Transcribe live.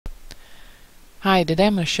Hi, today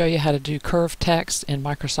I'm going to show you how to do curved text in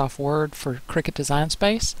Microsoft Word for Cricut Design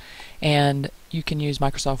Space. And you can use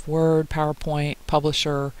Microsoft Word, PowerPoint,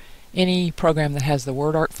 Publisher, any program that has the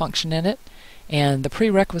word art function in it. And the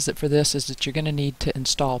prerequisite for this is that you're going to need to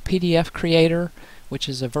install PDF Creator, which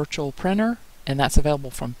is a virtual printer, and that's available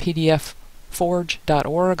from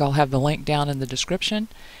pdfforge.org. I'll have the link down in the description.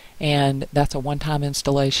 And that's a one-time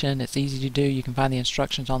installation. It's easy to do. You can find the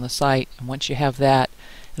instructions on the site, and once you have that,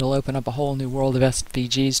 it'll open up a whole new world of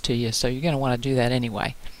SVGs to you, so you're going to want to do that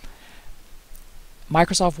anyway.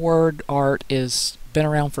 Microsoft Word Art is been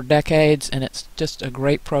around for decades, and it's just a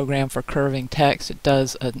great program for curving text. It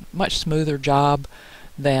does a much smoother job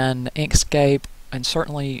than Inkscape, and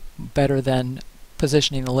certainly better than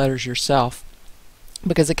positioning the letters yourself,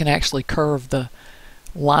 because it can actually curve the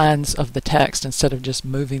lines of the text instead of just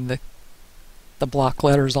moving the block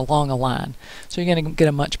letters along a line. So you're going to get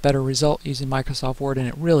a much better result using Microsoft Word, and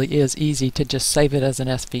it really is easy to just save it as an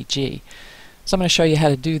SVG. So I'm going to show you how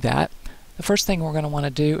to do that. The first thing we're going to want to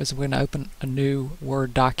do is we're going to open a new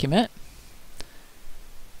Word document,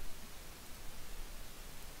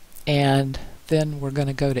 and then we're going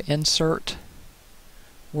to go to Insert,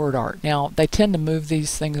 Word Art. Now they tend to move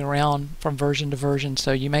these things around from version to version,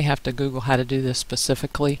 so you may have to Google how to do this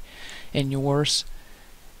specifically in yours.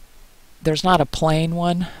 There's not a plain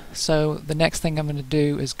one, so the next thing I'm going to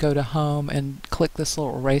do is go to Home and click this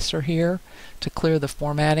little eraser here to clear the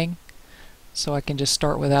formatting, so I can just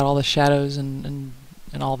start without all the shadows and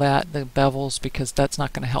all that, the bevels, because that's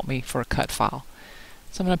not going to help me for a cut file.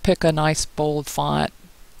 So I'm going to pick a nice bold font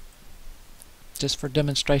just for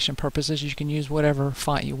demonstration purposes. You can use whatever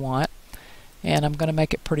font you want, and I'm going to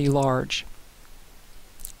make it pretty large.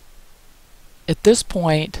 At this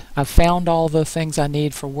point, I've found all the things I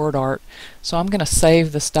need for word art, so I'm going to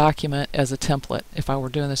save this document as a template. If I were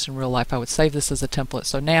doing this in real life, I would save this as a template.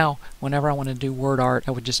 So now, whenever I want to do word art,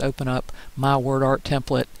 I would just open up my word art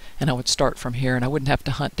template, and I would start from here, and I wouldn't have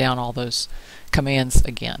to hunt down all those commands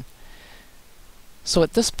again. So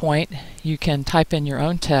at this point, you can type in your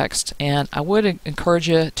own text, and I would encourage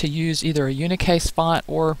you to use either a unicase font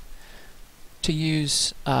or to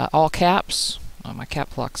use all caps. Oh, my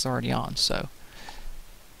cap lock's already on, so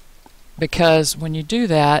because when you do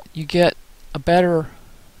that, you get a better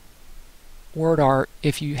word art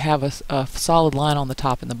if you have a solid line on the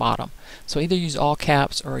top and the bottom. So either use all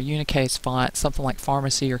caps or a unicase font, something like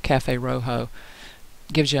Pharmacy or Cafe Rojo,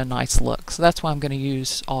 gives you a nice look. So that's why I'm going to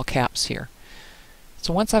use all caps here.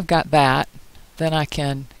 So once I've got that, then I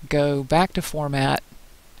can go back to Format,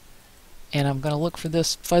 and I'm going to look for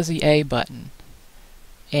this fuzzy A button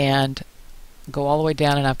and go all the way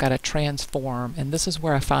down, and I've got to transform, and this is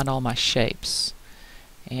where I find all my shapes.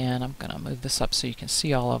 And I'm going to move this up so you can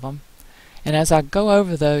see all of them. And as I go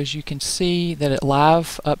over those, you can see that it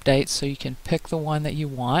live updates, so you can pick the one that you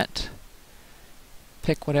want.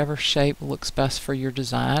 Pick whatever shape looks best for your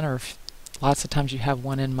design, or if lots of times you have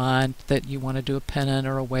one in mind that you want to do a pennant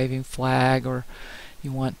or a waving flag, or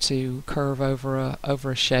you want to curve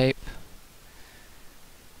over a shape.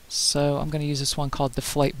 So I'm going to use this one called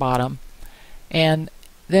Deflate Bottom. And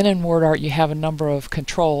then in Word Art you have a number of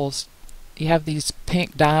controls. You have these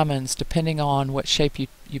pink diamonds, depending on what shape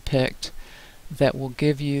you picked, that will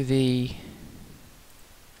give you the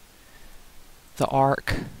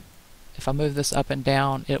arc. If I move this up and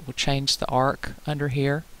down, it will change the arc under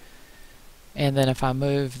here. And then if I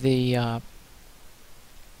move the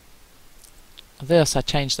this, I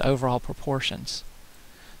change the overall proportions.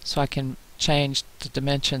 So I can change the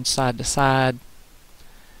dimensions side to side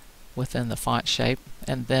within the font shape,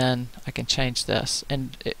 and then I can change this.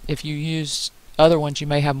 And if you use other ones, you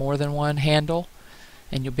may have more than one handle,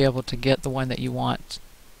 and you'll be able to get the one that you want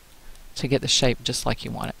to get the shape just like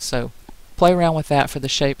you want it. So play around with that for the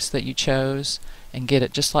shapes that you chose and get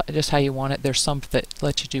it just how you want it. There's some that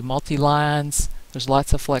let you do multi-lines. There's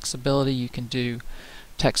lots of flexibility. You can do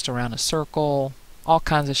text around a circle, all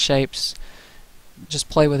kinds of shapes. Just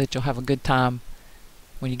play with it. You'll have a good time.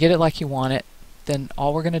 When you get it like you want it, then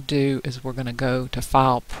all we're going to do is we're going to go to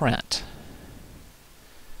File, Print.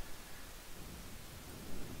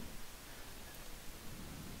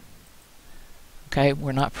 Okay,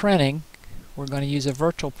 we're not printing. We're going to use a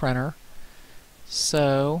virtual printer.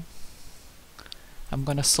 So I'm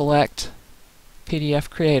going to select PDF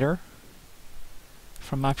Creator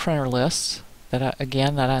from my printer list that I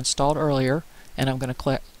installed earlier, and I'm going to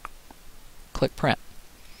click Print.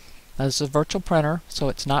 Now, this is a virtual printer, so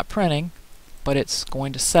it's not printing, but it's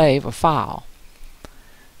going to save a file.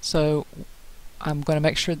 So I'm going to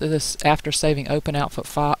make sure that this, after saving Open Output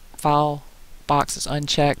File box, is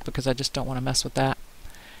unchecked because I just don't want to mess with that.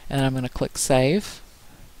 And I'm going to click Save,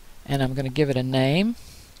 and I'm going to give it a name.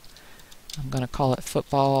 I'm going to call it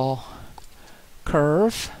Football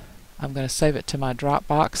Curve. I'm going to save it to my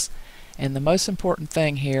Dropbox, and the most important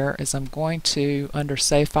thing here is I'm going to, under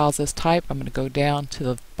Save Files as Type, I'm going to go down to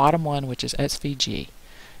the bottom one, which is SVG,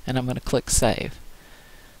 and I'm going to click Save.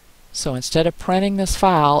 So instead of printing this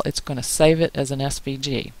file, it's going to save it as an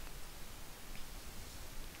SVG.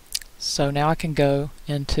 So now I can go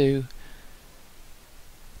into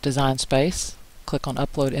Design Space, click on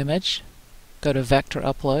Upload Image, go to Vector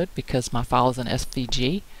Upload because my file is an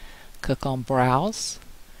SVG, click on Browse,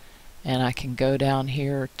 and I can go down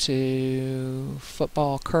here to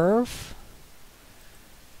Football Curve,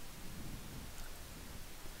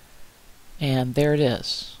 and there it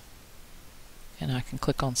is. And I can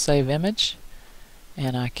click on Save Image,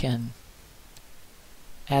 and I can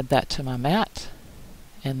add that to my mat,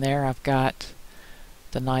 and there I've got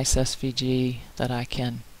the nice SVG that I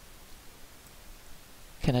can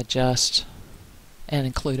adjust and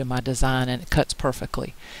include in my design, and it cuts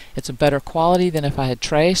perfectly. It's a better quality than if I had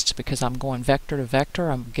traced because I'm going vector to vector.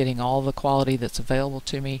 I'm getting all the quality that's available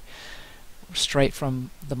to me straight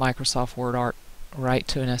from the Microsoft Word Art right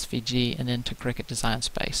to an SVG and into Cricut Design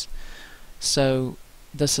Space. So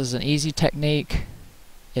this is an easy technique,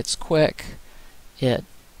 it's quick, it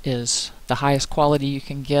is the highest quality you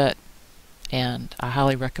can get, and I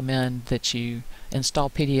highly recommend that you install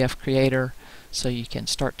PDF Creator so you can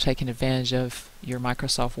start taking advantage of your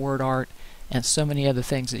Microsoft Word Art and so many other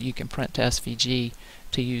things that you can print to SVG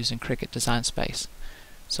to use in Cricut Design Space.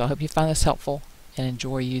 So I hope you find this helpful and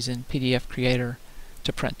enjoy using PDF Creator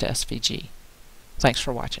to print to SVG. Thanks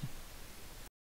for watching.